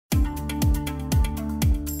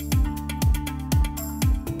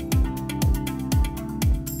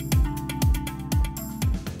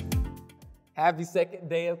Happy second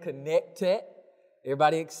day of Connect.Tech.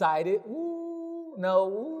 Everybody excited? Woo, no,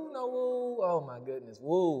 woo, no, woo. Oh my goodness,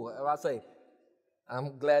 woo. I say,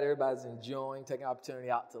 I'm glad everybody's enjoying, taking the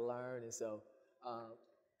opportunity out to learn. And so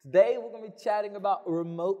today we're going to be chatting about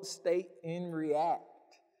remote state in React.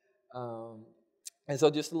 And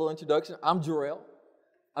so just a little introduction. I'm Jarel.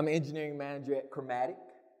 I'm an engineering manager at Chromatic.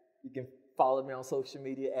 You can follow me on social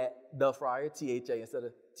media at The Fryer, T-H-A instead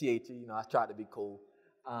of T-H-E. You know, I tried to be cool.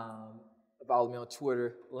 Follow me on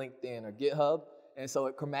Twitter, LinkedIn, or GitHub. And so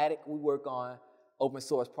at Chromatic, we work on open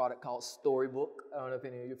source product called Storybook. I don't know if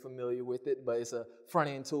any of you are familiar with it, but it's a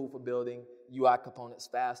front-end tool for building UI components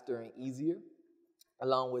faster and easier.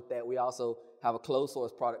 Along with that, we also have a closed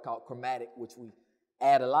source product called Chromatic, which we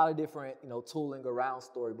add a lot of different, tooling around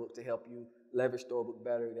Storybook to help you leverage Storybook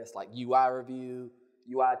better. That's like UI review,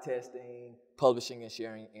 UI testing, publishing and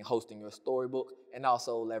sharing and hosting your Storybook, and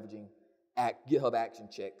also leveraging GitHub action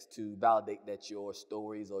checks to validate that your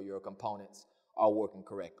stories or your components are working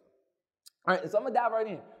correctly. All right, so I'm going to dive right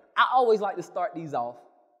in. I always like to start these off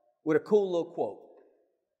with a cool little quote.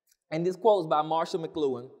 And this quote is by Marshall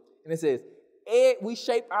McLuhan, and it says, we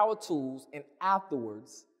shape our tools, and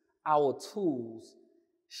afterwards, our tools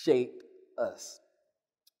shape us.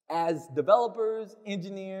 As developers,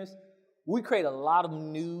 engineers, we create a lot of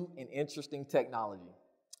new and interesting technology.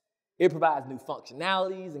 It provides new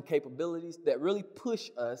functionalities and capabilities that really push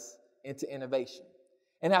us into innovation.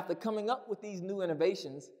 And after coming up with these new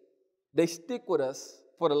innovations, they stick with us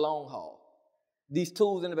for the long haul. These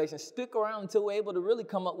tools, innovations stick around until we're able to really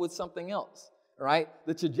come up with something else, right?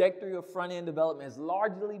 The trajectory of front-end development has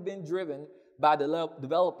largely been driven by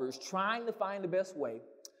developers trying to find the best way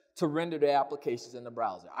to render their applications in the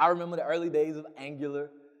browser. I remember the early days of Angular.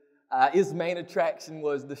 Its main attraction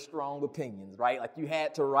was the strong opinions, right? Like you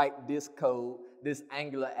had to write this code, this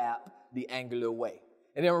Angular app, the Angular way.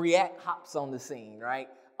 And then React hops on the scene, right?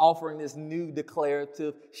 Offering this new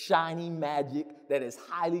declarative, shiny magic that is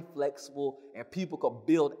highly flexible and people could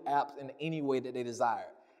build apps in any way that they desire.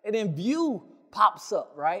 And then Vue pops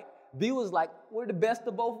up, right? Vue is like, we're the best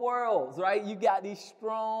of both worlds, right? You got these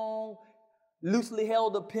strong, loosely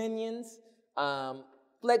held opinions,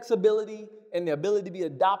 flexibility, and the ability to be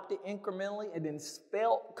adopted incrementally, and then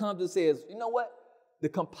Svelte comes and says, you know what? The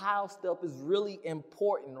compile stuff is really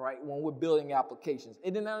important, right, when we're building applications.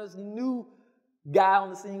 And then there's a new guy on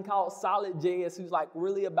the scene called Solid.js who's like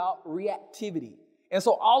really about reactivity. And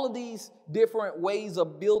so all of these different ways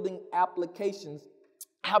of building applications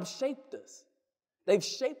have shaped us. They've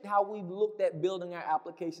shaped how we've looked at building our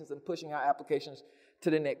applications and pushing our applications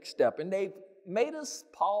to the next step. And they've made us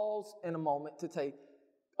pause in a moment to take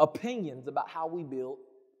opinions about how we build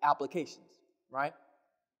applications, right?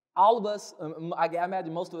 All of us, I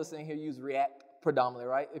imagine most of us in here use React predominantly,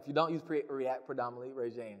 right? If you don't use React predominantly,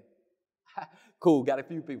 raise your hand. Cool, got a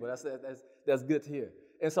few people. That's good to hear.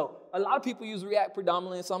 And so a lot of people use React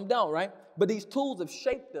predominantly and some don't, right? But these tools have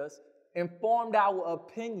shaped us and formed our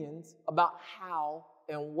opinions about how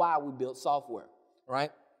and why we build software,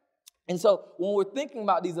 right? And so when we're thinking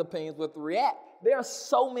about these opinions with React, there are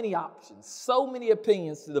so many options, so many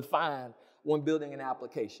opinions to define when building an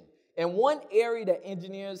application. And one area that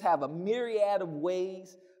engineers have a myriad of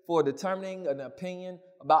ways for determining an opinion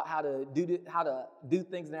about how to do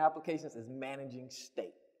things in their applications is managing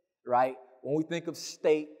state, right? When we think of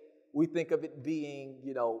state, we think of it being,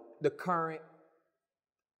 the current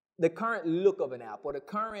look of an app, or the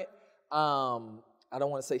current, I don't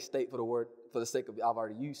want to say state for the sake of I've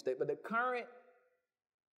already used state, but the current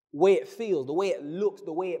way it feels, the way it looks,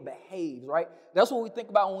 the way it behaves, right? That's what we think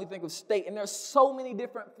about when we think of state. And there's so many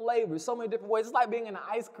different flavors, so many different ways. It's like being in an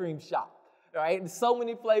ice cream shop, right? There's so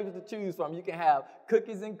many flavors to choose from. You can have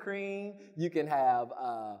cookies and cream. You can have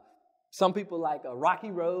some people like a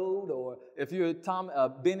Rocky Road, or if you're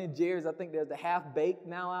Ben and Jerry's, I think there's the half-baked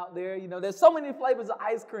now out there. There's so many flavors of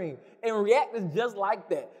ice cream. And React is just like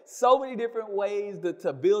that. So many different ways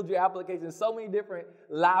to build your application, so many different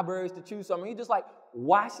libraries to choose from. And you're just like,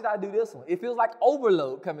 why should I do this one? It feels like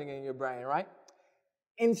overload coming in your brain, right?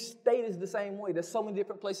 And state is the same way. There's so many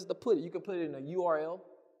different places to put it. You can put it in a URL.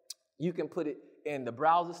 You can put it in the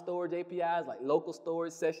browser storage APIs like local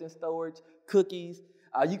storage, session storage, cookies.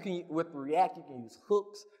 With React, you can use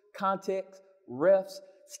hooks, context, refs.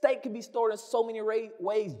 State can be stored in so many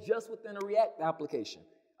ways just within a React application.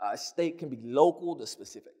 State can be local to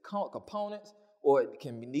specific components, or it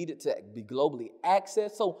can be needed to be globally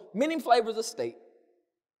accessed. So many flavors of state.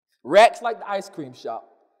 React's like the ice cream shop.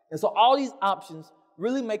 And so all these options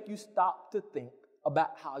really make you stop to think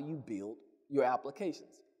about how you build your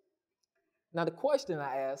applications. Now the question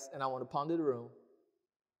I ask, and I want to ponder the room,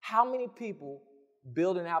 how many people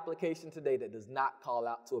build an application today that does not call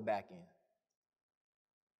out to a back end?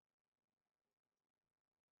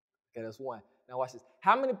 Okay, that's one. Now watch this.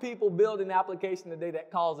 How many people build an application today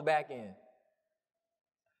that calls the back end?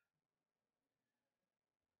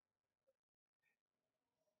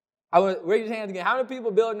 I want to raise your hands again. How many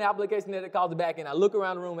people build an application that calls the back end? I look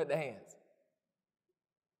around the room at the hands.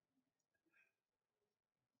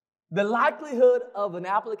 The likelihood of an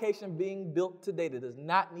application being built today that does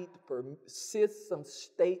not need to persist some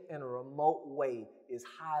state in a remote way is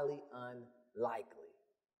highly unlikely.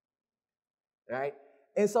 All right?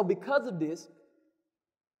 And so because of this,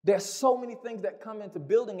 there's so many things that come into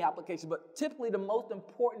building applications, but typically the most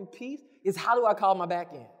important piece is, how do I call my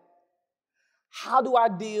back end? How do I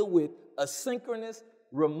deal with asynchronous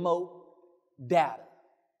remote data?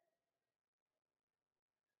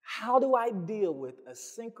 How do I deal with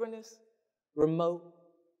asynchronous remote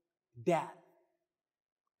data?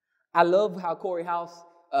 I love how Corey House,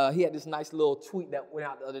 he had this nice little tweet that went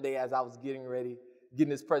out the other day as I was getting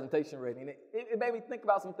this presentation ready. And it made me think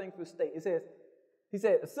about some things for state. He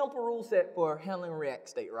said, a simple rule set for handling React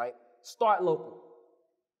state, right? Start local.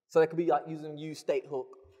 So that could be like using use state hook,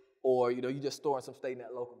 or you just storing some state in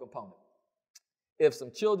that local component. If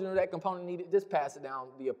some children of that component need it, just pass it down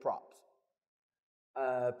via props.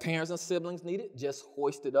 Parents and siblings need it, just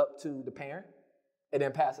hoist it up to the parent and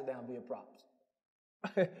then pass it down via props.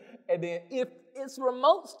 And then if it's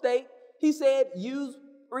remote state, he said use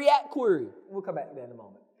React query. We'll come back to that in a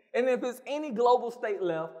moment. And if it's any global state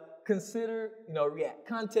left, consider React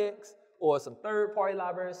context or some third-party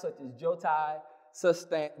libraries such as Jotai,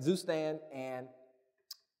 Zustan, and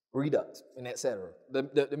Redux, and etc.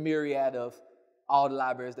 The myriad of all the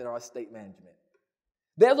libraries that are state management.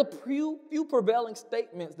 There's a few prevailing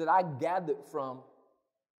statements that I gathered from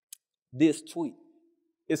this tweet.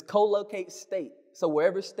 It's co-locate state. So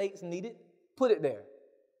wherever state's needed, put it there.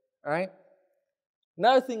 All right?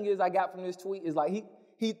 Another thing I got from this tweet is like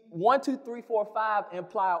he 1, 2, 3, 4, 5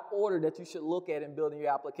 imply an order that you should look at in building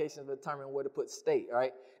your application to determine where to put state, all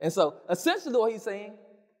right? And so essentially what he's saying,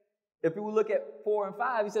 if you look at 4 and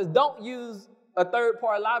 5, he says don't use a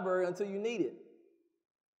third-party library until you need it.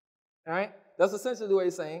 All right? That's essentially what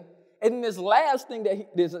he's saying. And then this last thing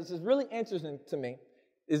this is really interesting to me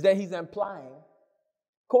is that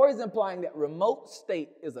Corey's implying that remote state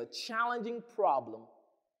is a challenging problem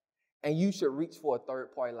and you should reach for a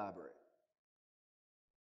third-party library.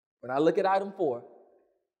 When I look at item 4,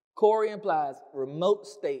 Corey implies remote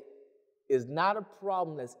state is not a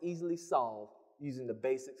problem that's easily solved using the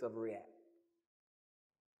basics of React.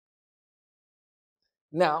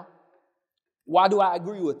 Now, why do I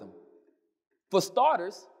agree with him? For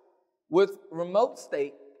starters, with remote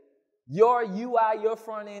state, your UI, your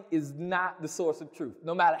front end, is not the source of truth.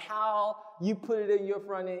 No matter how you put it in your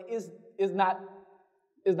front end, it's not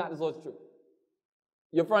the source of truth.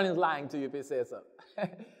 Your front end is lying to you if it says so,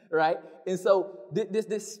 right? And so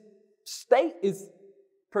this state is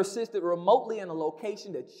persisted remotely in a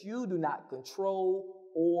location that you do not control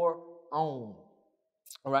or own,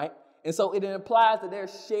 all right? And so it implies that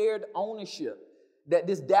there's shared ownership, that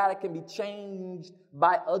this data can be changed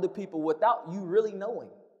by other people without you really knowing.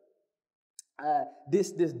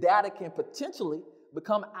 This data can potentially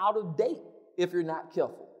become out of date if you're not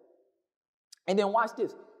careful. And then watch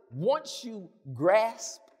this. Once you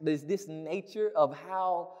grasp this nature of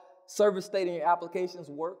how server state in your applications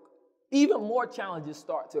work, even more challenges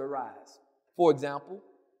start to arise. For example,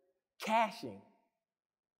 caching.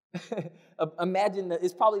 Imagine that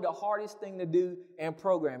it's probably the hardest thing to do in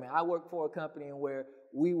programming. I worked for a company where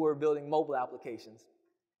we were building mobile applications,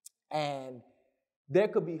 and there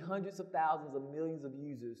could be hundreds of thousands of millions of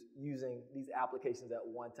users using these applications at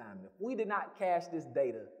one time. And if we did not cache this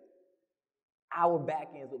data, our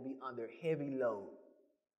backends would be under heavy load,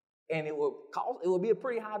 and it would be a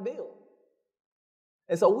pretty high bill.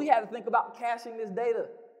 And so we had to think about caching this data.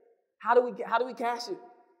 How do we cache it?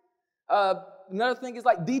 Another thing is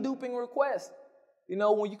like deduping requests.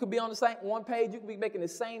 When you could be on the same one page, you could be making the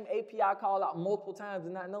same API call out multiple times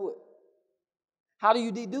and not know it. How do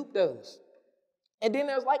you dedupe those? And then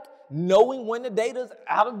there's like knowing when the data is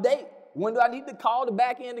out of date. When do I need to call the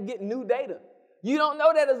back end to get new data? You don't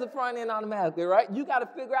know that as a front end automatically, right? You got to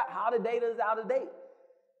figure out how the data is out of date.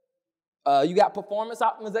 You got performance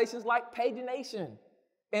optimizations like pagination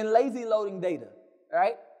and lazy loading data,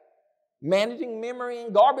 right? Managing memory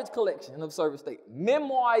and garbage collection of server state.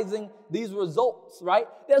 Memoizing these results, right?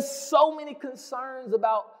 There's so many concerns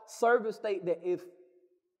about server state that if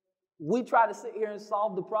we try to sit here and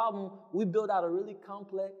solve the problem, we build out a really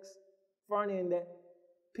complex front end that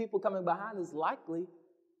people coming behind us likely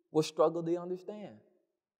will struggle to understand.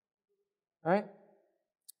 All right?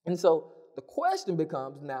 And so the question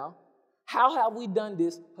becomes now, how have we done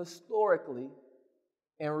this historically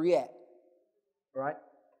in React, right?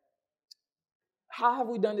 How have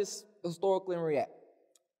we done this historically in React?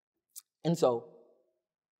 And so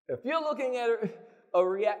if you're looking at a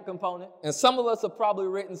React component, and some of us have probably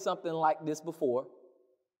written something like this before,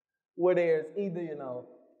 where there's either,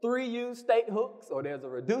 3 use state hooks or there's a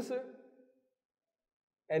reducer,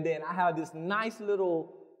 and then I have this nice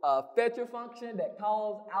little fetcher function that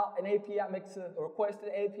calls out an API, makes a request to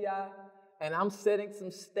the API, and I'm setting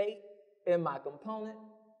some state in my component,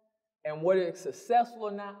 and whether it's successful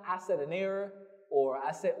or not, I set an error, or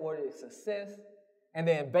I set whether it's success, and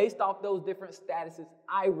then based off those different statuses,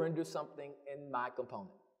 I render something in my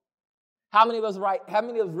component. How many of us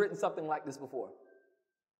written something like this before?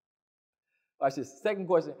 Watch this. Second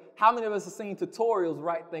question, how many of us have seen tutorials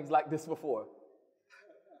write things like this before?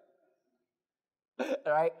 All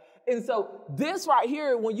right? And so this right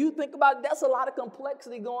here, when you think about it, that's a lot of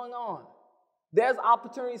complexity going on. There's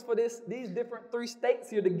opportunities for these different 3 states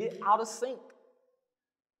here to get out of sync.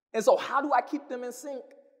 And so how do I keep them in sync?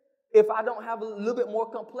 If I don't have a little bit more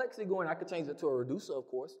complexity going, I could change it to a reducer, of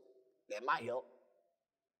course. That might help.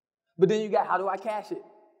 But then you got, how do I cache it?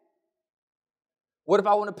 What if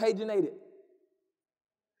I want to paginate it?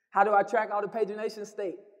 How do I track all the pagination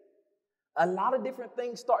state? A lot of different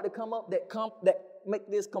things start to come up that make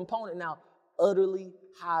this component now utterly,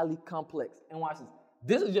 highly complex. And watch this.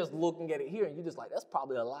 This is just looking at it here, and you're just like, that's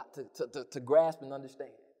probably a lot to grasp and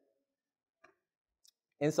understand.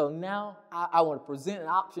 And so now I want to present an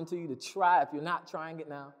option to you to try. If you're not trying it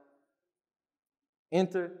now,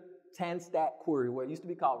 enter Connect.Tech query, where it used to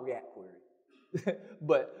be called React query,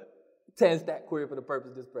 but Connect.Tech query for the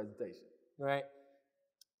purpose of this presentation, right?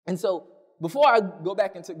 And so before I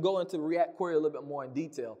go into React query a little bit more in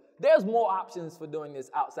detail, there's more options for doing this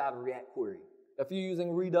outside of React query. If you're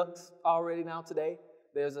using Redux already now today,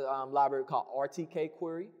 there's a library called RTK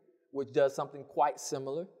query, which does something quite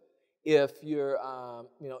similar. If you're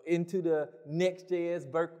into the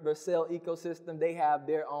Next.js Vercel ecosystem, they have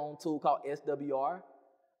their own tool called SWR,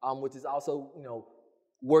 which is also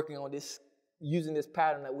working on this, using this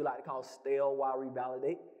pattern that we like to call stale while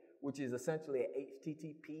revalidate, which is essentially an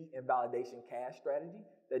HTTP invalidation cache strategy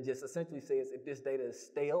that just essentially says if this data is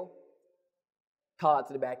stale, call it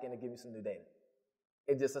to the back end and give you some new data.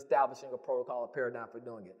 It's just establishing a protocol, a paradigm for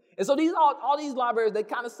doing it. And so all these libraries, they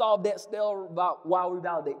kind of solve that stale while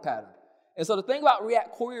revalidate pattern. And so the thing about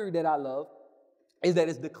React query that I love is that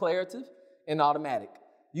it's declarative and automatic.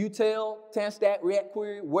 You tell Connect.Tech React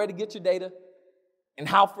query where to get your data and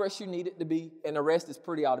how fresh you need it to be, and the rest is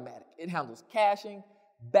pretty automatic. It handles caching,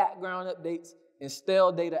 background updates, and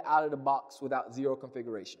stale data out of the box without zero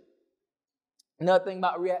configuration. Another thing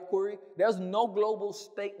about React query, there's no global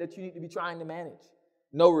state that you need to be trying to manage.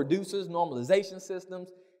 No reducers, normalization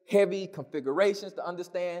systems, heavy configurations to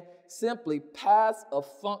understand. Simply pass a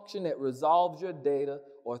function that resolves your data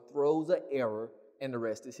or throws an error, and the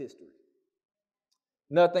rest is history.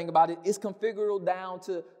 Another thing about it, it's configurable down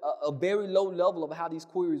to a very low level of how these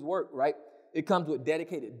queries work, right? It comes with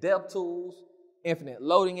dedicated dev tools, infinite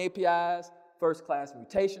loading APIs, first-class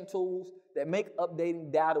mutation tools that make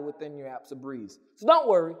updating data within your apps a breeze. So don't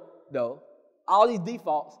worry, though. All these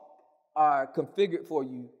defaults are configured for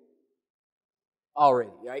you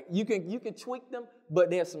already, right? You can tweak them, but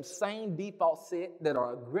there's some same default set that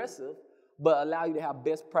are aggressive, but allow you to have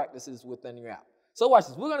best practices within your app. So watch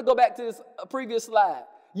this. We're going to go back to this previous slide.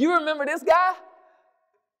 You remember this guy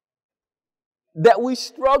that we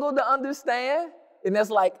struggled to understand? And that's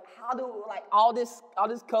like, how do all this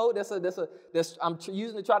code that's I'm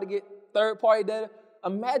using to try to get third-party data?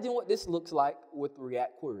 Imagine what this looks like with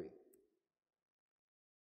React query.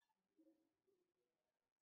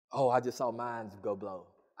 Oh, I just saw mine go blow.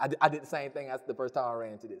 I did the same thing as the first time I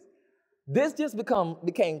ran into this. This just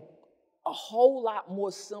became a whole lot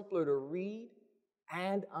more simpler to read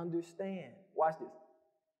and understand. Watch this.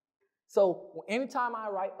 So anytime I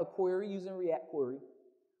write a query using React query,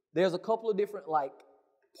 there's a couple of different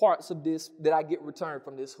parts of this that I get returned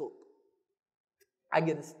from this hook. I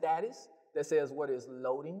get a status that says whether it's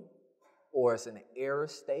loading or it's in an error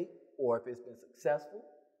state or if it's been successful.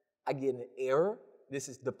 I get an error. This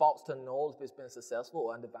is defaults to null if it's been successful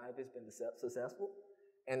or undefined if it's been successful.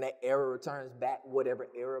 And that error returns back whatever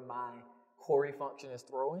error my query function is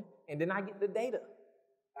throwing. And then I get the data.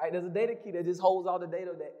 All right, there's a data key that just holds all the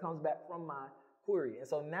data that comes back from my query. And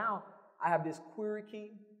so now I have this query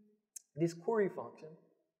key, this query function,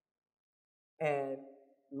 and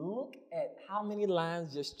look at how many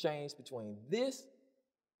lines just changed between this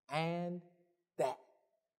and that.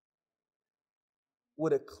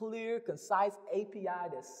 with a clear, concise API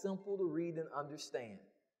that's simple to read and understand,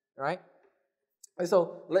 all right? And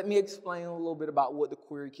so let me explain a little bit about what the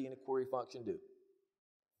query key and the query function do.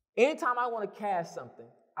 Anytime I want to cache something,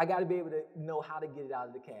 I got to be able to know how to get it out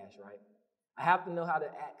of the cache, right? I have to know how to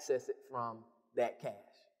access it from that cache.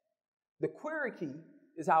 The query key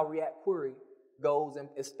is how React Query goes and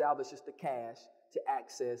establishes the cache to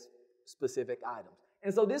access specific items.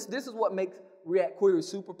 And so this is what makes React Query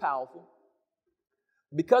super powerful.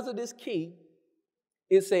 Because of this key,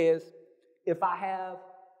 it says if I have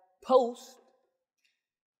post,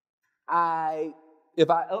 if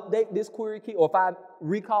I update this query key, or if I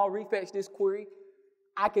refetch this query,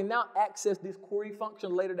 I can now access this query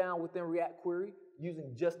function later down within React Query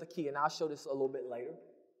using just the key, and I'll show this a little bit later.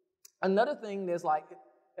 Another thing that's like,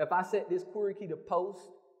 if I set this query key to post,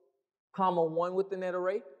 comma 1 within that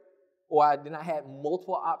array, or then I had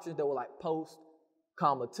multiple options that were like post,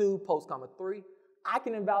 comma 2, post, comma 3, I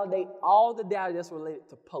can invalidate all the data that's related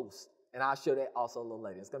to post, and I'll show that also a little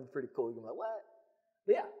later. It's going to be pretty cool. You're going to be like, what?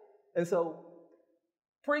 But yeah, and so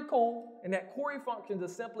pretty cool, and that query function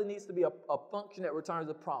just simply needs to be a function that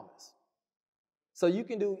returns a promise. So you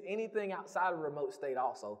can do anything outside of remote state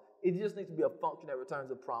also. It just needs to be a function that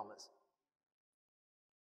returns a promise.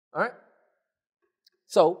 All right?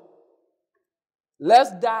 So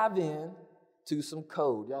let's dive in to some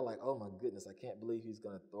code. Y'all like, oh my goodness, I can't believe he's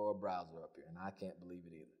going to throw a browser up here, and I can't believe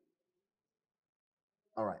it either.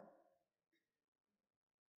 All right.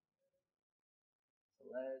 So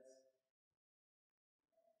let's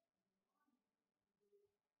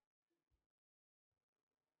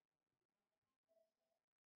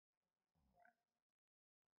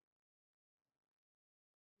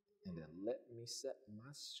and then let me set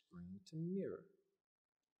my screen to mirror.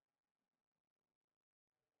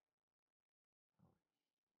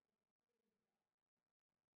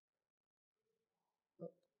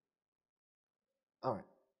 All right.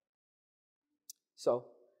 So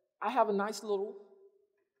I have a nice little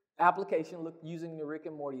application using the Rick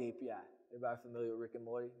and Morty API. Everybody familiar with Rick and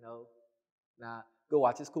Morty? No? Nah. Go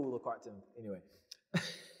watch this cool little cartoon. Anyway.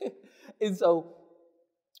 And so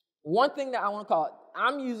one thing that I want to call it,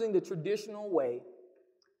 I'm using the traditional way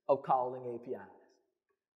of calling APIs.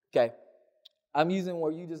 Okay? I'm using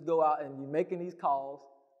where you just go out and you're making these calls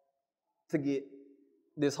to get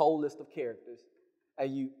this whole list of characters.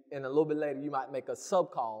 And a little bit later, you might make a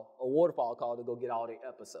subcall, a waterfall call to go get all the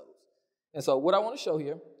episodes. And so what I want to show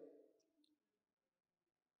here,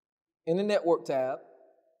 in the network tab,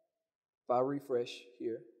 if I refresh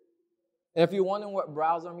here, and if you're wondering what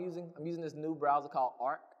browser I'm using this new browser called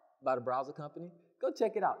Arc by the browser company. Go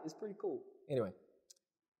check it out. It's pretty cool. Anyway.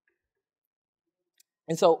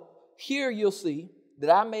 And so here you'll see that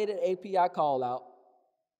I made an API call out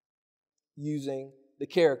using the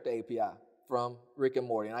character API from Rick and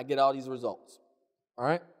Morty, and I get all these results. All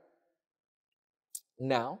right?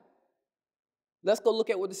 Now, let's go look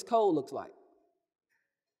at what this code looks like.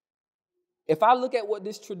 If I look at what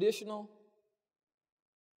this traditional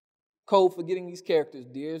code for getting these characters,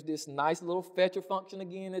 there's this nice little fetcher function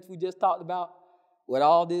again that we just talked about with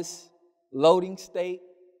all this loading state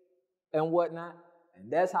and whatnot,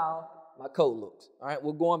 and that's how my code looks. All right,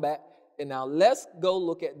 we're going back, and now let's go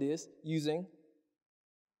look at this using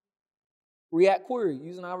React Query,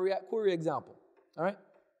 using our React Query example. All right,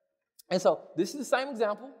 and so this is the same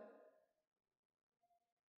example.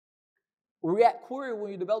 React Query, when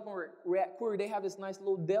you're developing React Query, they have this nice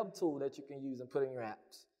little dev tool that you can use and put in your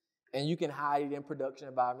apps. And you can hide it in production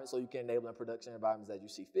environments, or you can enable it in production environments as you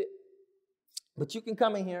see fit. But you can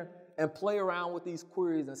come in here and play around with these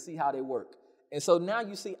queries and see how they work. And so now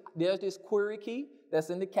you see there's this query key that's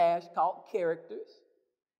in the cache called characters.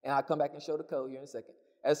 And I'll come back and show the code here in a second.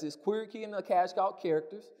 That's this query key in the cache called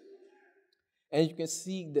characters. And you can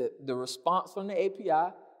see the response from the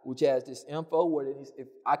API, which has this info where if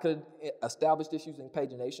I could establish this using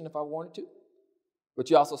pagination if I wanted to. But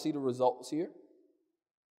you also see the results here.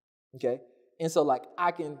 Okay, and so like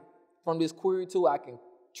I can, from this query tool, I can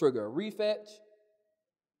trigger a refetch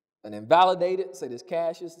and then validate it, say this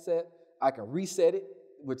cache is set. I can reset it,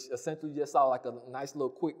 which essentially just saw like a nice little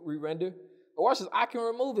quick re-render. Or watch this, I can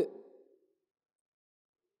remove it.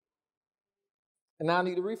 And now I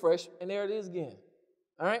need to refresh, and there it is again.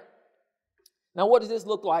 All right? Now what does this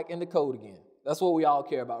look like in the code again? That's what we all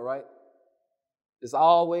care about, right? It's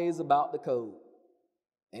always about the code.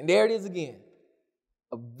 And there it is again.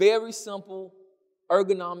 A very simple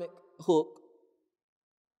ergonomic hook.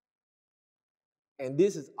 And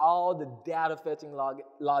this is all the data fetching logic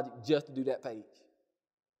just to do that page.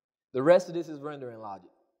 The rest of this is rendering logic.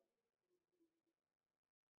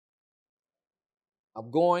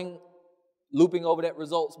 I'm going looping over that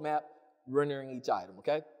results map, rendering each item,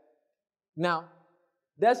 okay? Now,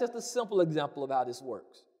 that's just a simple example of how this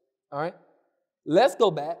works, all right? Let's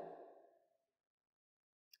go back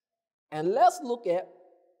and let's look at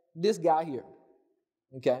this guy here,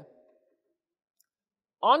 okay?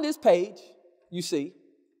 On this page, you see,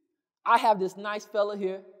 I have this nice fella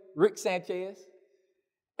here, Rick Sanchez,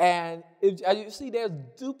 and as you see, there's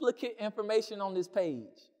duplicate information on this page.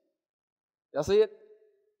 Y'all see it?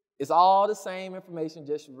 It's all the same information,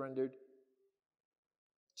 just rendered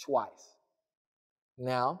twice.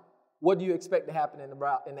 Now, what do you expect to happen in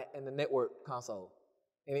the network console?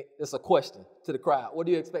 And it's a question to the crowd. What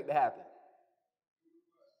do you expect to happen?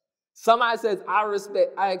 Somebody says,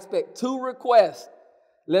 I expect 2 requests.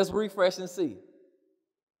 Let's refresh and see.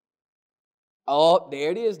 Oh,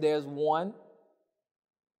 there it is. There's 1.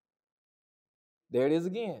 There it is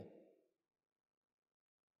again.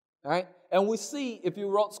 All right? And we see, if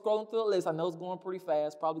you're scrolling through the list, I know it's going pretty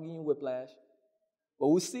fast, probably giving you whiplash, but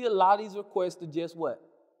we see a lot of these requests to just what?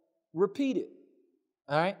 Repeat it.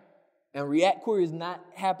 All right? And React Query is not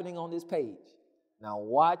happening on this page. Now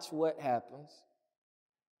watch what happens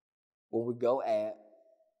when we go add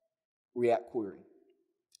React Query.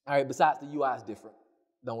 All right, besides the UI is different.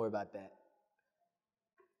 Don't worry about that.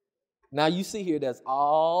 Now you see here, there's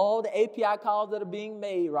all the API calls that are being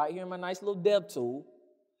made right here in my nice little dev tool.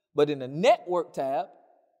 But in the network tab,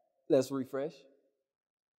 let's refresh.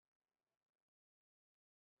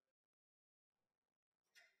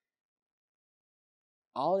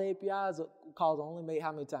 All the APIs calls are only made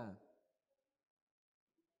how many times?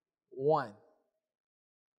 1.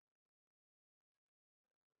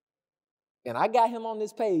 And I got him on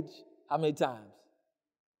this page how many times?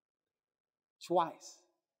 Twice.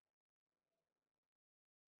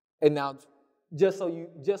 And now, just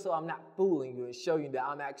so I'm not fooling you and showing you that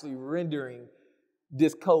I'm actually rendering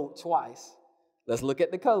this code twice, let's look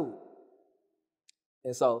at the code.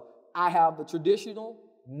 And so I have the traditional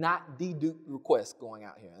not dedupe request going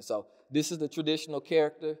out here. And so this is the traditional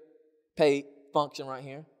character paid function right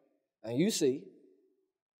here. And you see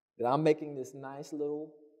that I'm making this nice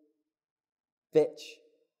little fetch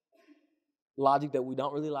logic that we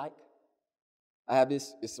don't really like. I have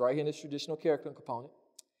this, it's right here in this traditional character component.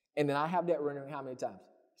 And then I have that rendering how many times?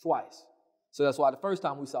 Twice. So that's why the first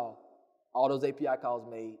time we saw all those API calls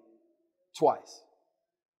made twice.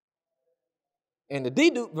 In the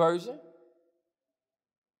dedupe version,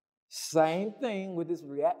 same thing with this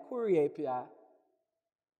React Query API,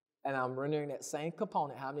 and I'm rendering that same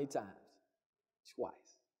component how many times? Twice.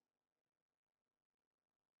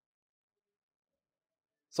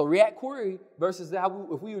 So React Query versus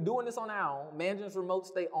if we were doing this on our own, managing this remote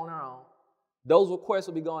state on our own, those requests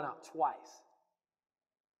will be going out twice.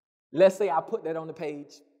 Let's say I put that on the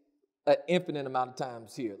page an infinite amount of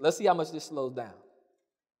times here. Let's see how much this slows down.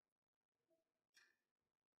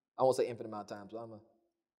 I won't say infinite amount of times, but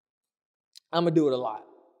I'm going to do it a lot.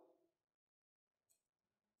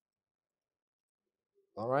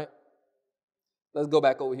 All right? Let's go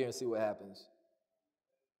back over here and see what happens.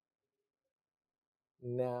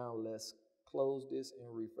 Now let's close this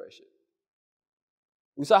and refresh it.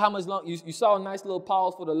 We saw how much long, you saw a nice little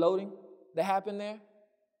pause for the loading that happened there?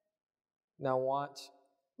 Now watch.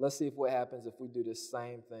 Let's see what happens if we do the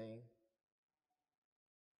same thing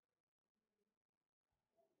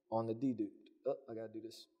on the dedupe. Oh, I got to do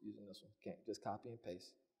this using this one. Can't just copy and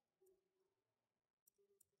paste.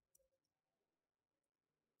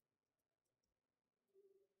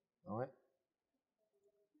 All right.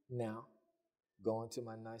 Now, go into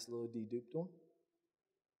my nice little deduped one.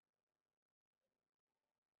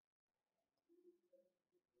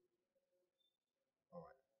 All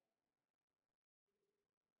right.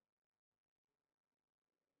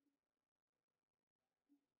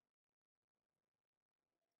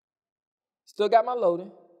 Still got my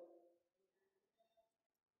loading.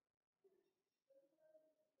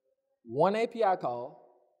 One API call.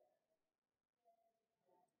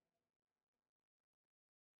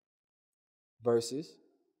 Versus,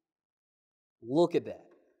 look at that.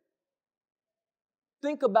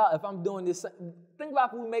 Think about if I'm doing this, think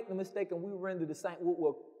about if we make the mistake and we render the same,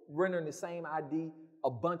 we're rendering the same ID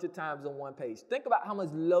a bunch of times on one page. Think about how much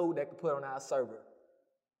load that could put on our server.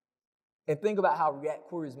 And think about how React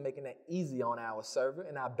Query is making that easy on our server,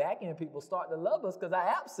 and our backend people start to love us because our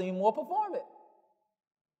apps seem more performant.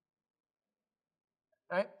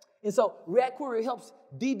 All right? And so React Query helps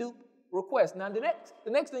dedupe requests. Now, the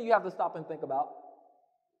next thing you have to stop and think about,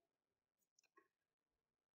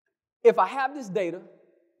 if I have this data,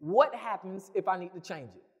 what happens if I need to change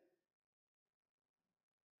it?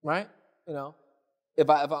 Right? You know, if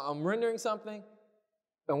I'm rendering something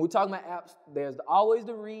And we're talking about apps, there's always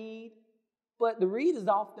the read, but the read is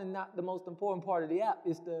often not the most important part of the app.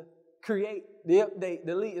 It's the create, the update,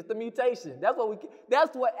 delete. It's the mutation.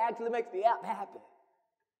 That's what actually makes the app happen.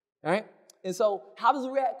 All right? And so how does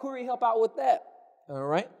React Query help out with that? All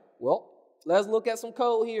right? Well, let's look at some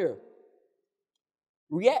code here.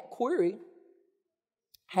 React Query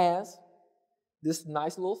has this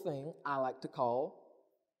nice little thing I like to call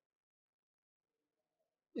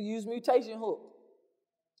the use mutation hook.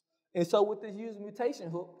 And so with this use mutation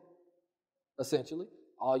hook, essentially,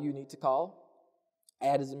 all you need to call,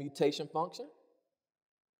 add as a mutation function.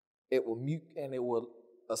 It will mute, and it will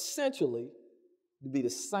essentially be the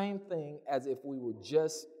same thing as if we were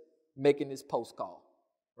just making this post call,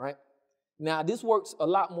 right? Now, this works a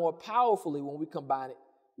lot more powerfully when we combine it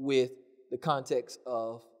with the context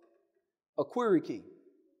of a query key,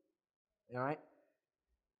 all right?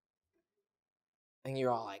 And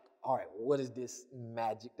you're all like, all right, what is this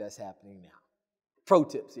magic that's happening now? Pro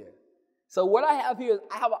tips here. So what I have here is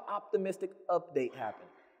I have an optimistic update happening.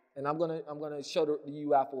 And I'm gonna show the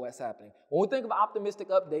UI for what's happening. When we think of optimistic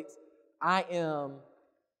updates, I am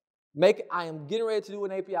getting ready to do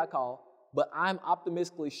an API call, but I'm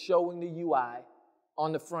optimistically showing the UI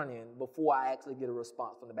on the front end before I actually get a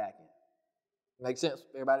response from the back end. Make sense,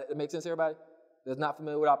 everybody? It makes sense, everybody? That's not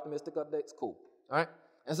familiar with optimistic updates? Cool. All right?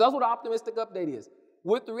 And so that's what an optimistic update is.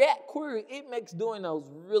 With the React Query, it makes doing those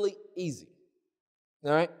really easy.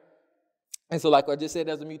 All right? And so like I just said,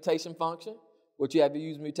 there's a mutation function, which you have to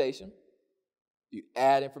use mutation. You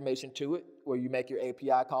add information to it where you make your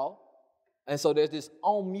API call. And so there's this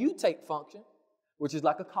onMutate function, which is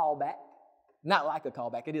like a callback. Not like a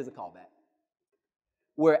callback, it is a callback.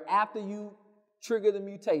 Where after you trigger the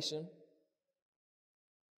mutation,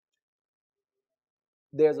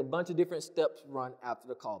 there's a bunch of different steps run after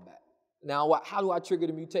the callback. Now, how do I trigger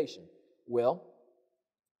the mutation? Well,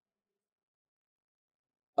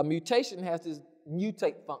 a mutation has this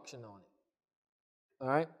mutate function on it. All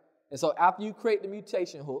right? And so after you create the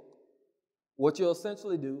mutation hook, what you'll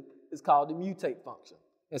essentially do is call the mutate function.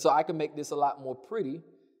 And so I can make this a lot more pretty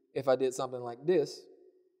if I did something like this.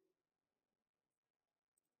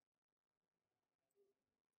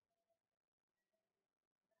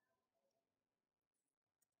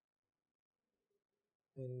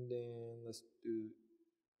 And then let's do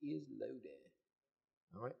is loaded.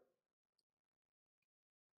 All right.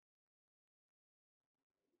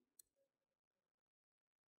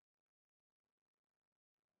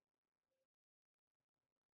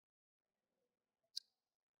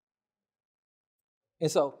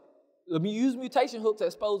 And so let me use mutation hook to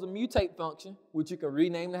expose a mutate function, which you can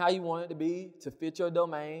rename it how you want it to be to fit your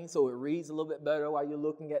domain so it reads a little bit better while you're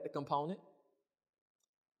looking at the component.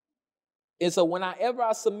 And so whenever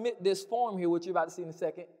I submit this form here, which you're about to see in a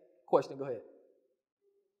second, question, go ahead.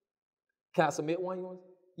 Can I submit one? You want?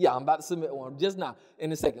 Yeah, I'm about to submit one just now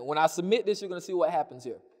in a second. When I submit this, you're going to see what happens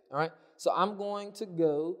here. All right? So I'm going to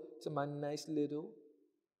go to my nice little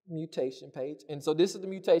mutation page. And so this is the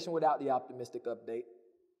mutation without the optimistic update.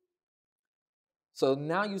 So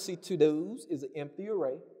now you see to-dos is an empty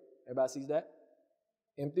array. Everybody sees that?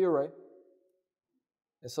 Empty array.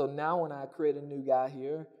 And so now when I create a new guy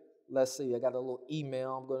here, let's see, I got a little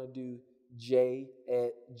email. I'm going to do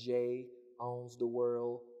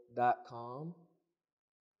j@jownstheworld.com.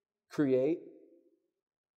 Create.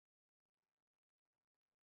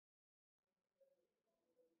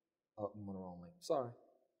 Oh, I'm on the wrong link. Sorry.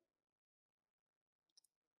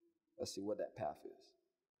 Let's see what that path is.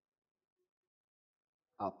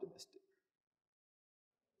 Optimistic.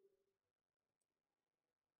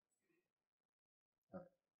 All right.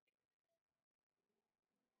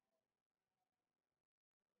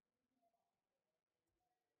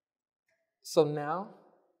 So now,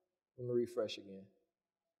 let me refresh again,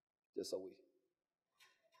 just so we.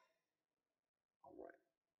 All right.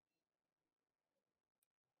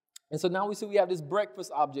 And so now we see we have this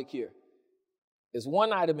breakfast object here. There's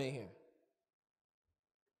one item in here.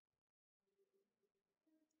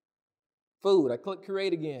 Food. I click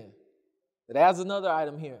create again. It adds another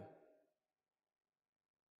item here.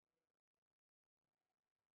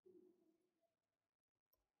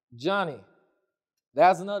 Johnny.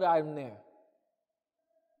 That's another item there.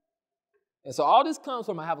 And so all this comes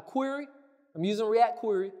from I have a query. I'm using React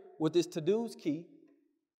Query with this to-dos key.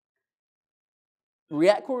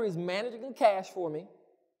 React Query is managing a cache for me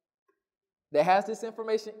that has this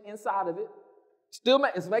information inside of it.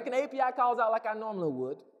 It's making API calls out like I normally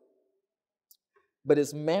would. But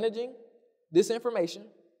it's managing this information.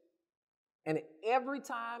 And every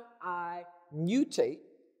time I mutate,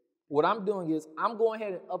 what I'm doing is I'm going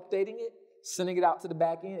ahead and updating it sending it out to the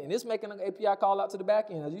back end, and it's making an API call out to the back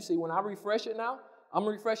end. As you see, when I refresh it now, I'm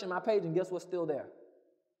refreshing my page, and guess what's still there?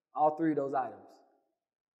 All three of those items.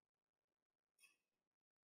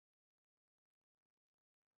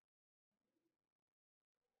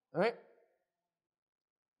 All right?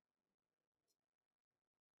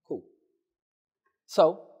 Cool.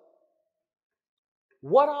 So,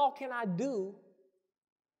 what all can I do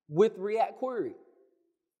with React Query?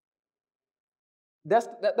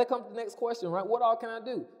 That comes to the next question, right? What all can I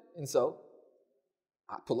do? And so,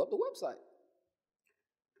 I pull up the website.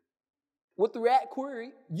 With the React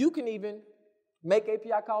Query, you can even make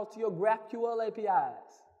API calls to your GraphQL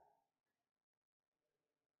APIs.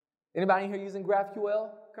 Anybody in here using GraphQL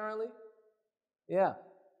currently? Yeah.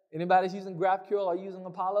 Anybody that's using GraphQL or using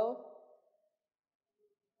Apollo?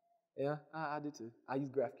 Yeah, I do too. I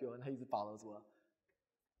use GraphQL and I use Apollo as well.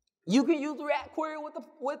 You can use React Query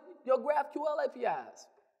with your GraphQL APIs.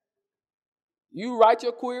 You write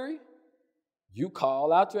your query, you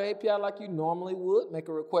call out your API like you normally would, make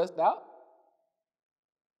a request out,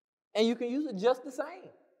 and you can use it just the same.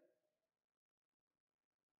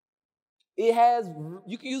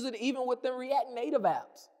 You can use it even within React Native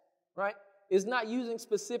apps, right? It's not using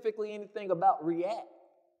specifically anything about React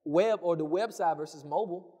web or the website versus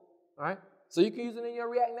mobile, right? So you can use it in your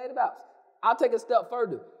React Native apps. I'll take a step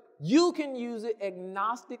further. You can use it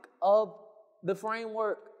agnostic of the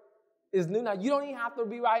framework. It's new now. You don't even have to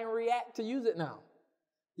be writing React to use it now.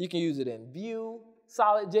 You can use it in Vue,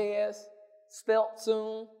 Solid.js, Svelte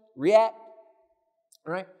soon, React,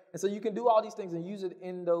 right? And so you can do all these things and use it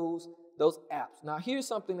in those apps. Now, here's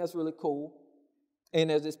something that's really cool,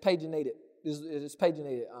 and there's this paginated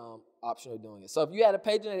option of doing it. So if you had a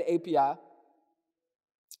paginated API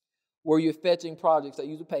where you're fetching projects that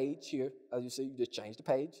use a page here, as you see, you just change the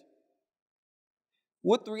page.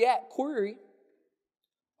 With React Query,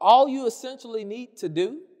 all you essentially need to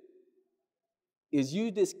do is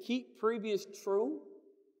use this keep previous true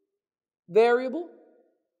variable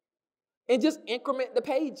and just increment the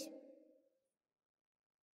page.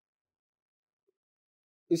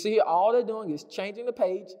 You see here, all they're doing is changing the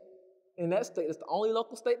page in that state. It's the only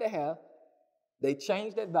local state they have. They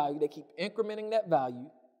change that value. They keep incrementing that value.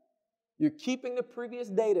 You're keeping the previous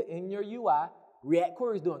data in your UI. React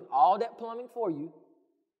Query is doing all that plumbing for you.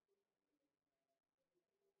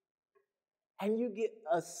 And you get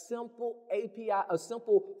a simple API, a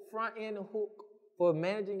simple front-end hook for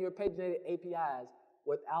managing your paginated APIs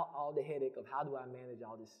without all the headache of how do I manage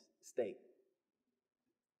all this state.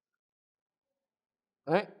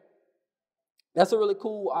 All right? That's a really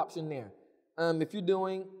cool option there. If you're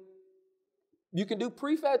doing, you can do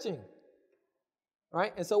prefetching.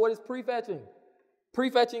 Right? And so what is prefetching?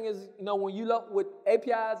 Prefetching is, when you look with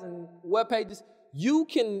APIs and web pages, you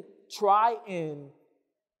can try and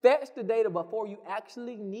fetch the data before you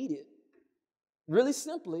actually need it, really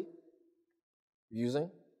simply, using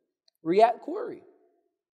React Query.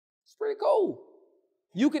 It's pretty cool.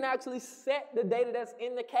 You can actually set the data that's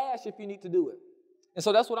in the cache if you need to do it. And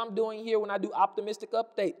so that's what I'm doing here when I do optimistic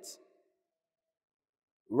updates.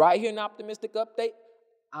 Right here in optimistic update,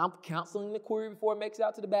 I'm canceling the query before it makes it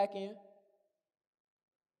out to the back end.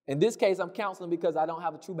 In this case, I'm canceling because I don't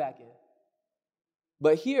have a true back end.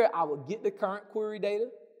 But here, I will get the current query data,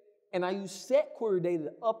 and I use set query data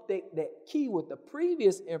to update that key with the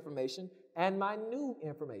previous information and my new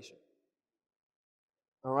information.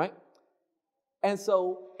 All right? And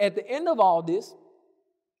so at the end of all this,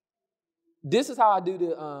 this is how I do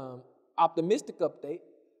the optimistic update.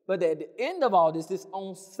 But at the end of all this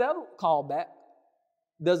onSettled callback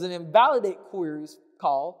does an invalidate queries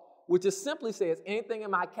call, which just simply says anything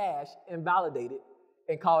in my cache, invalidate it,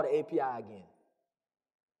 and call the API again.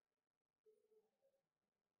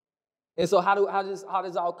 And so how does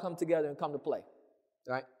it all come together and come to play?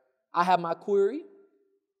 Right? I have my query.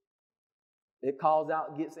 It calls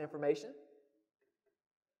out, gets information.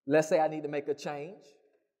 Let's say I need to make a change.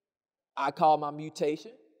 I call my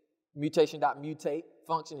mutation.mutate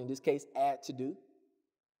function, in this case, add to do.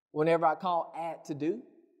 Whenever I call add to do,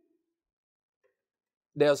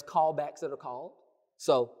 there's callbacks that are called.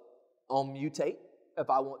 So on mutate, if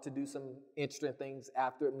I want to do some interesting things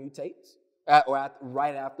after it mutates,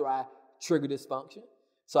 right after I trigger this function.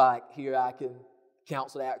 So here I can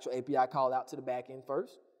cancel the actual API call out to the back end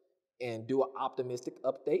first and do an optimistic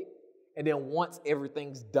update. And then once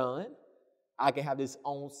everything's done, I can have this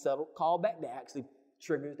onSettled callback that actually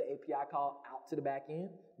triggers the API call out to the back end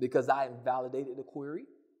because I invalidated the query.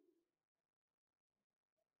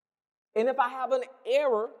 And if I have an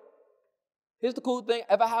error, here's the cool thing.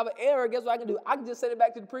 If I have an error, guess what I can do? I can just send it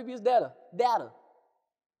back to the previous data.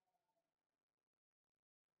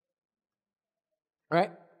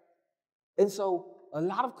 right? And so a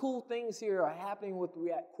lot of cool things here are happening with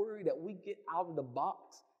React Query that we get out of the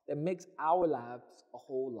box that makes our lives a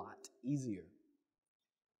whole lot easier.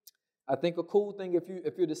 I think a cool thing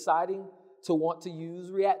if you're deciding to want to use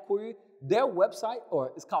React Query, their website,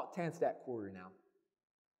 or it's called Connect.Tech Query now.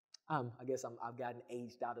 I guess I've gotten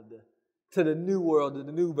aged out of to the new world, to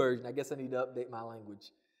the new version. I guess I need to update my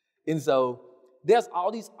language. And so there's all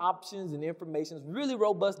these options and information, really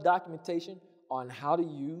robust documentation on how to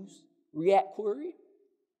use React Query.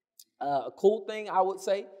 A cool thing I would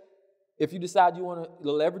say, if you decide you want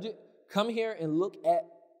to leverage it, come here and look at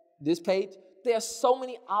this page. There's so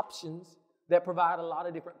many options that provide a lot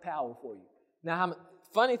of different power for you. Now,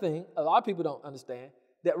 funny thing, a lot of people don't understand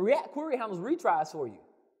that React Query handles retries for you.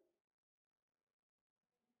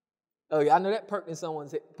 Oh yeah, I know that perked up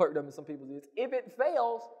in some people's ears. If it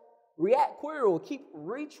fails, React Query will keep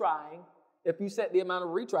retrying if you set the amount of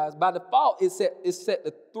retries. By default, it's set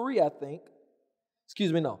to 3, I think.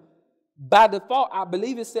 Excuse me, no. By default, I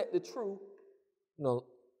believe it's set to true. No,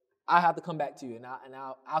 I have to come back to you, and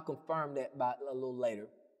I'll confirm that by a little later.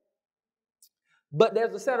 But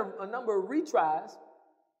there's a number of retries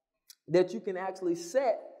that you can actually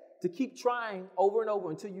set to keep trying over and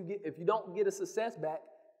over until if you don't get a success back,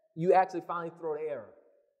 you actually finally throw the error.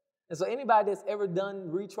 And so anybody that's ever done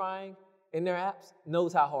retrying in their apps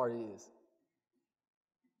knows how hard it is.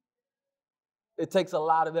 It takes a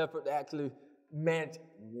lot of effort to actually manage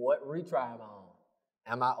what retry am I on.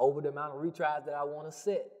 Am I over the amount of retries that I want to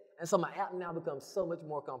set? And so my app now becomes so much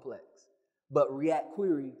more complex. But React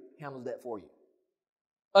Query handles that for you.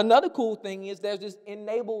 Another cool thing is there's this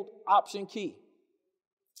enabled option key.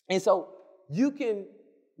 And so you can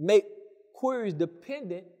make queries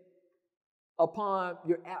dependent upon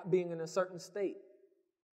your app being in a certain state.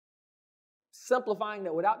 Simplifying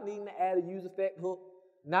that without needing to add a use effect hook,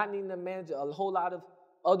 not needing to manage a whole lot of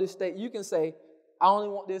other state. You can say, I only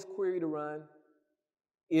want this query to run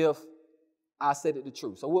if I set it to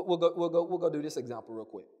true. So we'll go do this example real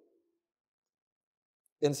quick.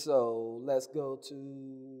 And so let's go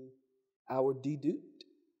to our dedupe.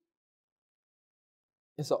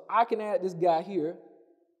 And so I can add this guy here,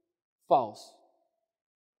 false.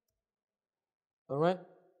 All right?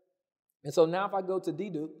 And so now if I go to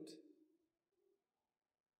deduped,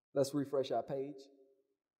 let's refresh our page.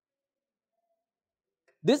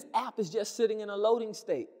 This app is just sitting in a loading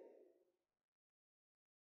state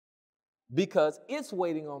because it's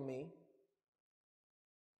waiting on me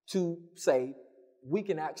to say we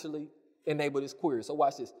can actually enable this query. So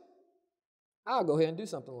watch this. I'll go ahead and do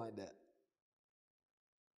something like that.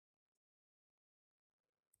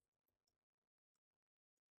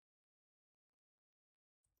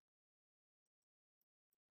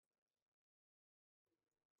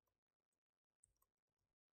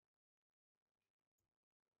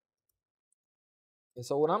 And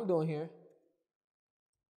so what I'm doing here,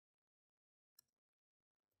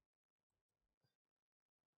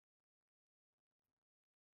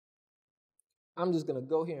 I'm just going to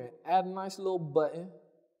go here and add a nice little button.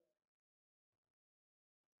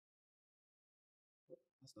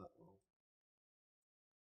 That's not wrong.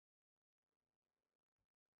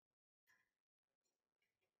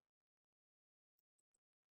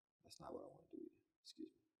 That's not what I want to do. Excuse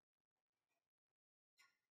me.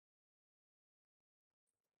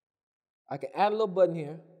 I can add a little button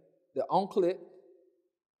here, the on click.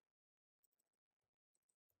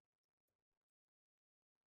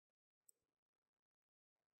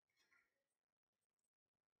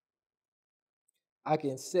 I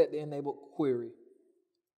can set the enabled query.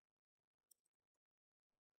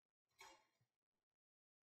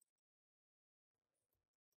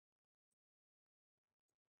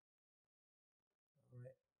 All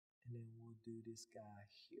right, and then we'll do this guy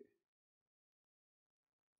here.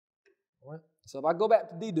 All right, so if I go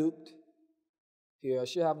back to deduped, here I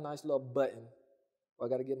should have a nice little button. I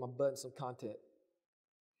got to give my button some content.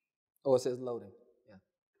 Oh, it says loading. Yeah.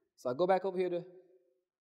 So I go back over here to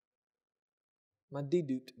my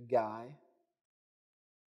deduped guy.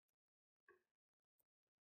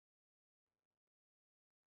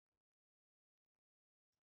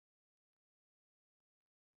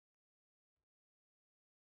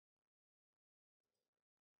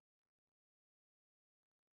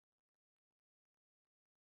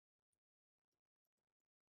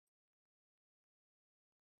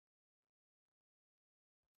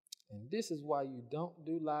 And this is why you don't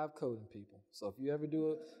do live coding, people. So if you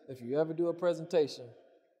ever do a presentation,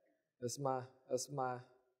 that's my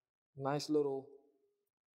nice little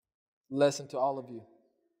lesson to all of you.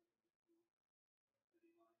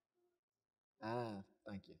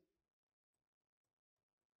 Thank you.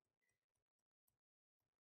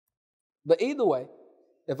 But either way,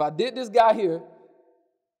 if I did this guy here,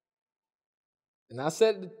 and I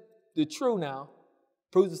said the true now,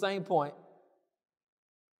 proves the same point,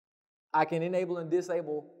 I can enable and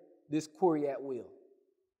disable this query at will.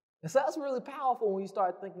 And so that's really powerful when you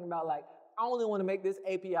start thinking about, like, I only want to make this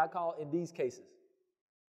API call in these cases.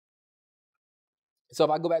 So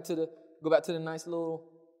if I go back to the nice little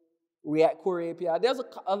React query API, there's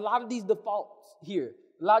a lot of these defaults here,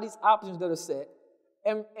 a lot of these options that are set,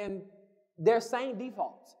 and they're same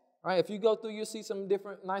defaults, right? If you go through, you'll see some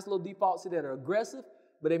different nice little defaults that are aggressive,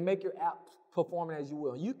 but they make your app perform as you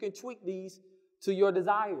will. You can tweak these to your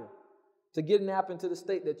desire to get an app into the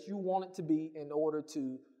state that you want it to be in order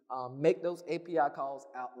to make those API calls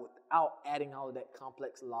out without adding all of that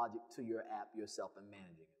complex logic to your app yourself and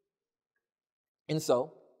managing it. And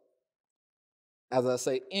so, as I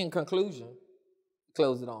say, in conclusion,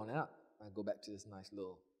 close it on out. I go back to this nice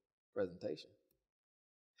little presentation.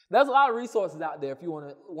 There's a lot of resources out there if you want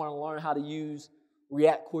to learn how to use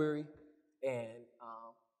React Query and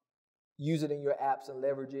use it in your apps and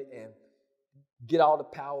leverage it and get all the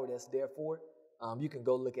power that's there for it. You can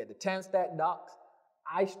go look at the Connect.Tech docs.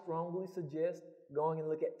 I strongly suggest going and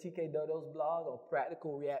look at TK Dodo's blog on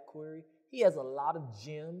Practical React Query. He has a lot of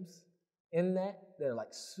gems in that are like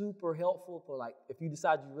super helpful for, like, if you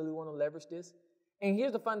decide you really want to leverage this. And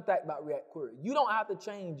here's the fun fact about React Query. You don't have to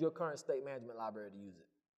change your current state management library to use it.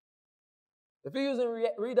 If you're using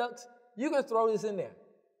Redux, you can throw this in there.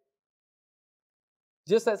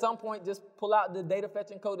 Just at some point, just pull out the data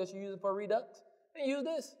fetching code that you're using for Redux and use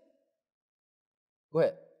this. Go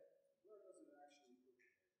ahead.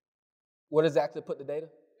 Where does it actually put the data?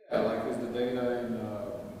 Yeah, like, is the data in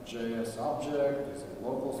a JS object? Is it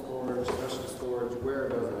local storage, special storage? Where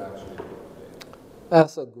does it actually put the data?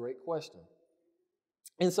 That's a great question.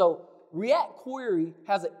 And so React Query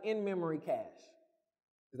has an in-memory cache,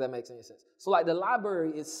 if that makes any sense. So, like, the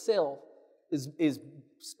library itself is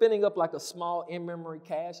spinning up like a small in-memory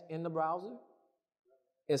cache in the browser.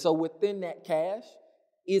 And so within that cache,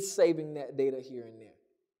 it's saving that data here and there.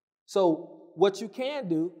 So what you can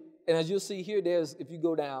do, and as you'll see here, if you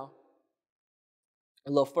go down a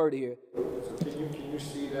little further here. So can you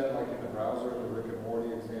see that, like, in the browser, the Rick and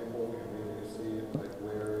Morty example? Can you see it, like,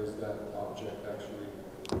 where is that object actually?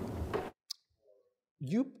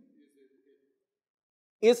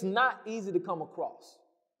 It's not easy to come across.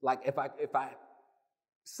 Like, if I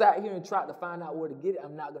sat here and tried to find out where to get it,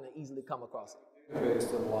 I'm not going to easily come across it.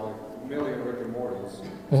 Based on, like, a million Rick and Mortys, so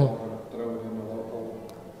I'm going to throw it in the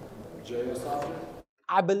local JS object?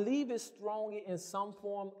 I believe it's throwing it in some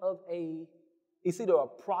form of it's either a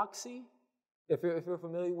proxy, if you're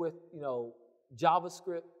familiar with,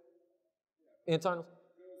 JavaScript internals.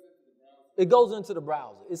 It goes into the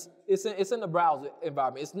browser. It's in the browser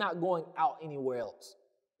environment. It's not going out anywhere else,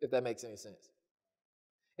 if that makes any sense.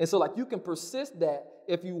 And so, like, you can persist that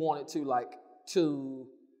if you wanted to, like, to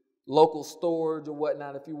local storage or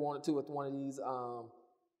whatnot, if you wanted to with one of these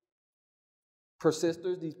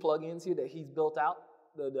persisters, these plugins here that he's built out,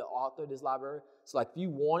 the author of this library. So, like, if you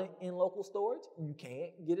want it in local storage, you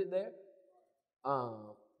can't get it there.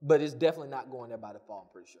 But it's definitely not going there by default,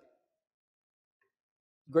 I'm pretty sure.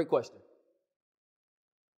 Great question.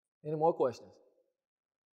 Any more questions?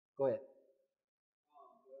 Go ahead.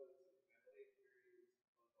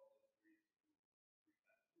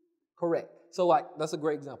 Correct. So, like, that's a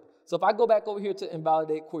great example. So if I go back over here to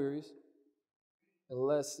invalidate queries, and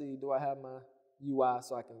let's see, do I have my UI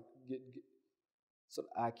so I can so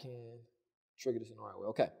I can trigger this in the right way?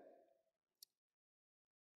 Okay.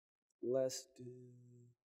 Let's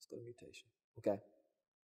go to mutation. Okay.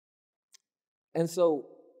 And so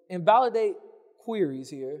invalidate queries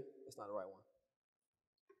here. That's not the right one.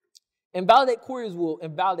 Invalidate queries will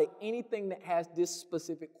invalidate anything that has this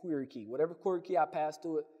specific query key. Whatever query key I pass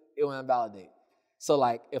to it, it will invalidate. So,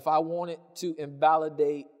 like, if I wanted to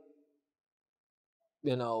invalidate,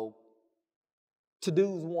 to-dos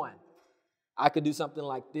 1, I could do something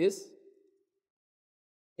like this.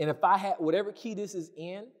 And if I had whatever key this is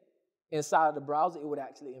inside of the browser, it would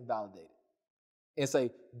actually invalidate it and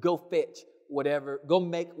say, go fetch whatever, go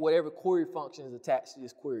make whatever query function is attached to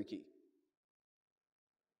this query key.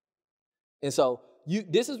 And so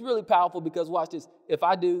this is really powerful because, watch this. If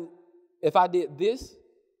I did this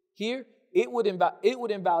here, it would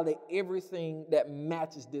invalidate everything that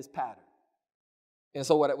matches this pattern. And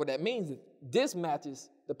so what that means is this matches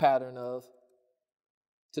the pattern of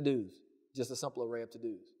to-dos, just a simple array of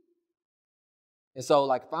to-dos. And so,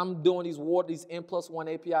 like, if I'm doing these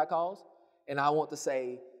N+1 API calls, and I want to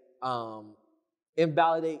say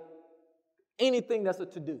invalidate anything that's a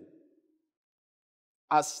to-do,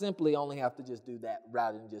 I simply only have to just do that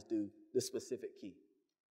rather than just do the specific key.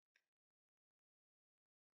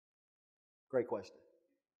 Great question.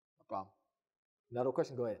 No problem. Another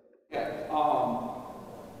question? Go ahead. Yeah.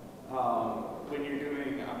 When you're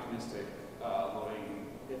doing optimistic loading,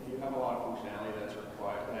 if you have a lot of functionality that's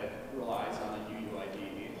required that relies on a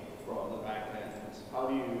UUID from the back end, how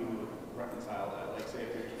do you reconcile that? Like, say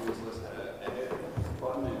if your tools list had an edit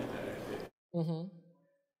button and an edit. Mm-hmm.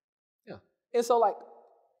 Yeah. And so, like,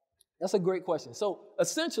 that's a great question. So,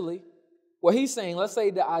 essentially, what he's saying, let's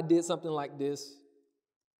say that I did something like this,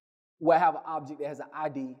 where I have an object that has an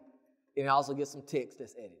ID, and I also get some text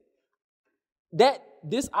that's edited.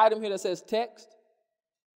 This item here that says text,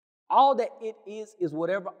 all that it is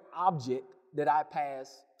whatever object that I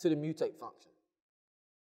pass to the mutate function.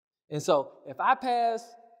 And so if I pass,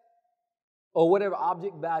 or whatever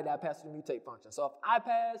object value that I pass to the mutate function. So if I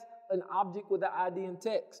pass an object with the ID and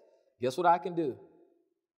text, guess what I can do?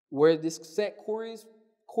 Where this set query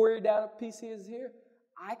data piece is here,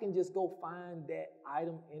 I can just go find that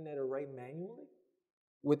item in that array manually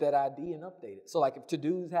with that ID and update it. So like if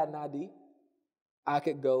to-dos had an ID, I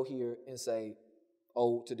could go here and say,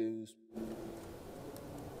 old to-dos.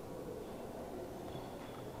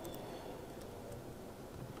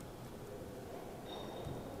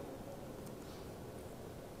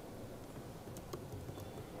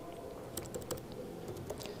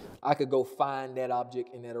 I could go find that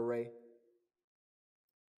object in that array.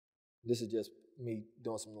 This is just me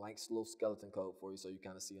doing some like little skeleton code for you so you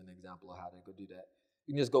kind of see an example of how to go do that.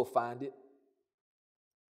 You can just go find it.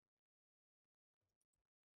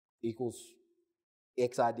 Equals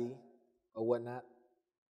XID or whatnot.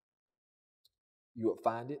 You would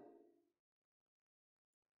find it.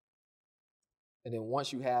 And then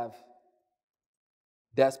once you have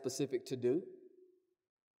that specific to do,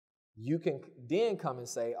 you can then come and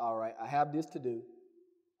say, all right, I have this to do.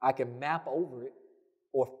 I can map over it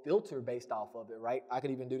or filter based off of it, right? I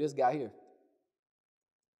could even do this guy here.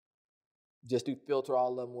 Just do filter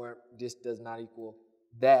all of them where this does not equal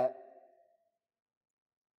that.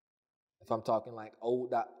 If I'm talking like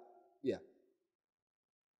old dot, yeah.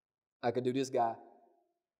 I could do this guy.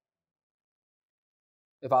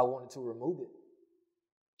 If I wanted to remove it,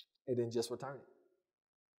 and then just return it.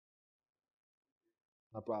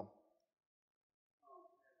 No problem.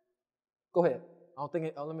 Go ahead. I don't think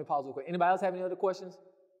it, let me pause real quick. Anybody else have any other questions?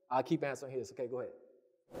 I'll keep answering his. Okay, go ahead.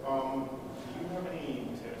 Do you have any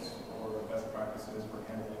tips or best practices for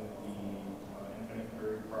handling the infinite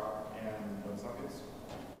query proc and WebSockets?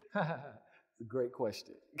 It's a great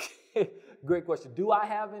question. Great question. Do I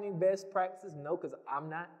have any best practices? No, because I'm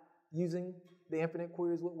not using the infinite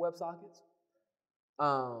queries with WebSockets.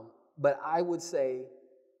 But I would say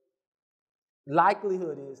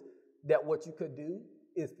likelihood is that what you could do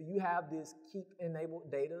is if you have this keep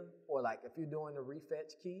enabled data, or like if you're doing a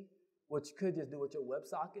refetch key, what you could just do with your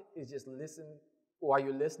WebSocket is just listen while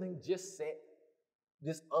you're listening, just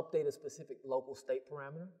update a specific local state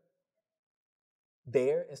parameter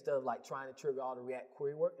there instead of like trying to trigger all the React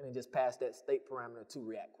query work, and then just pass that state parameter to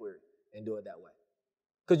React query and do it that way.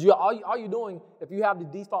 Because all you're doing, if you have the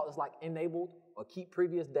default that's like enabled or keep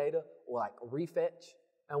previous data or like refetch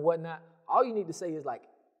and whatnot, all you need to say is like,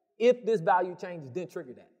 if this value changes, then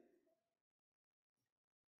trigger that.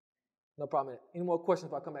 No problem. Any more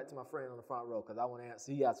questions if I come back to my friend on the front row? Because I want to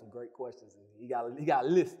answer. He got some great questions, and he got a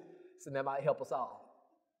list, so that might help us all.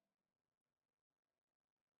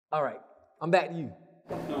 All right, I'm back to you.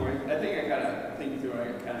 No worries. I think I kind of think through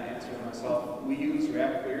it, I kind of answered it myself. We use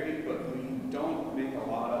React Query, but we don't make a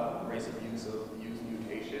lot of pervasive use of use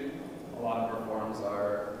mutation. A lot of our forms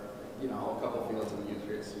are, a couple fields in the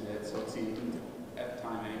user is submitted, so it seems at the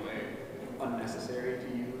time anyway unnecessary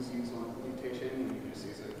to use mutation. You can just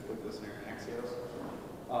use a quick listener in Axios.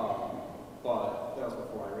 But that was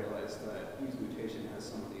before I realized that use mutation has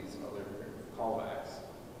some of these other callbacks.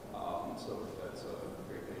 So that's a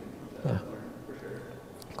great thing to learn for sure.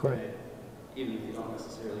 Great. And even if you don't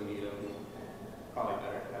necessarily need them, probably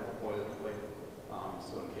better to have a boilerplate.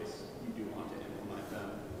 So in case you do want to implement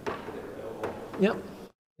them, they're available. Yep.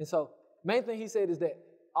 And so main thing he said is that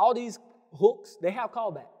all these hooks, they have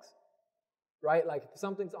callbacks, right? Like if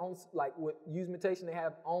something's on, like with use mutation, they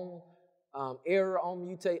have on error, on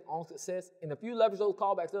mutate, on success. And if you leverage those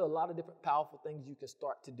callbacks, there are a lot of different powerful things you can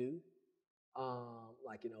start to do.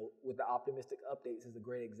 Like, with the optimistic updates is a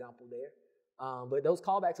great example there. But those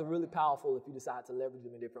callbacks are really powerful if you decide to leverage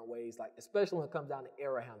them in different ways, like especially when it comes down to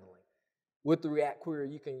error handling. With the React query,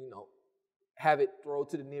 you can, have it throw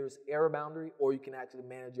to the nearest error boundary, or you can actually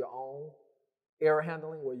manage your own error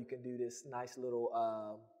handling where you can do this nice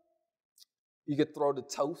little, you could throw the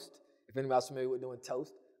toast If anybody's familiar with doing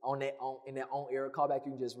toast, in that on error callback,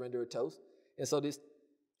 you can just render a toast. And so this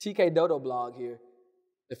TK Dodo blog here,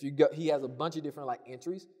 he has a bunch of different like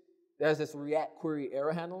entries. There's this React query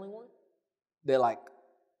error handling one that like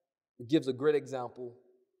gives a great example,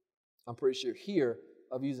 I'm pretty sure here,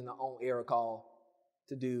 of using the on error call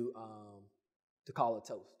to call a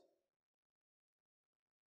toast.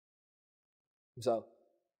 So,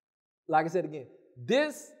 like I said again,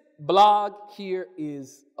 this blog here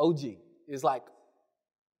is OG. It's like,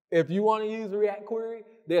 if you want to use React query,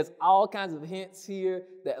 there's all kinds of hints here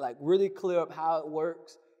that like really clear up how it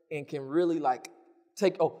works and can really like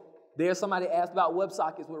there's somebody asked about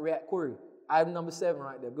WebSockets with React query. Item number 7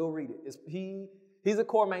 right there. Go read it. He's a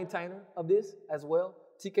core maintainer of this as well,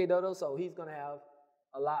 TK Dodo, so he's going to have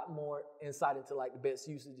a lot more insight into like the best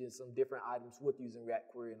usage and some different items with using React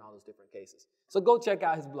query in all those different cases. So go check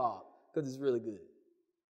out his blog because it's really good.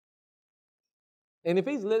 And if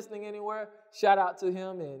he's listening anywhere, shout out to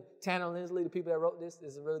him and Tanner Lindsley, the people that wrote this.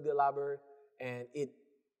 It's a really good library, and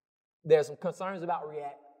there's some concerns about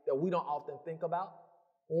React that we don't often think about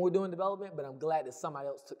when we're doing development, but I'm glad that somebody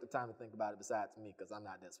else took the time to think about it besides me because I'm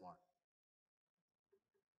not that smart.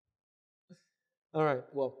 All right,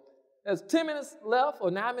 well, there's 10 minutes left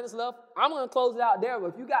or 9 minutes left. I'm going to close it out there, but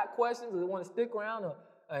if you got questions or want to stick around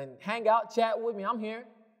and hang out, chat with me, I'm here,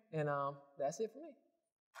 and that's it for me.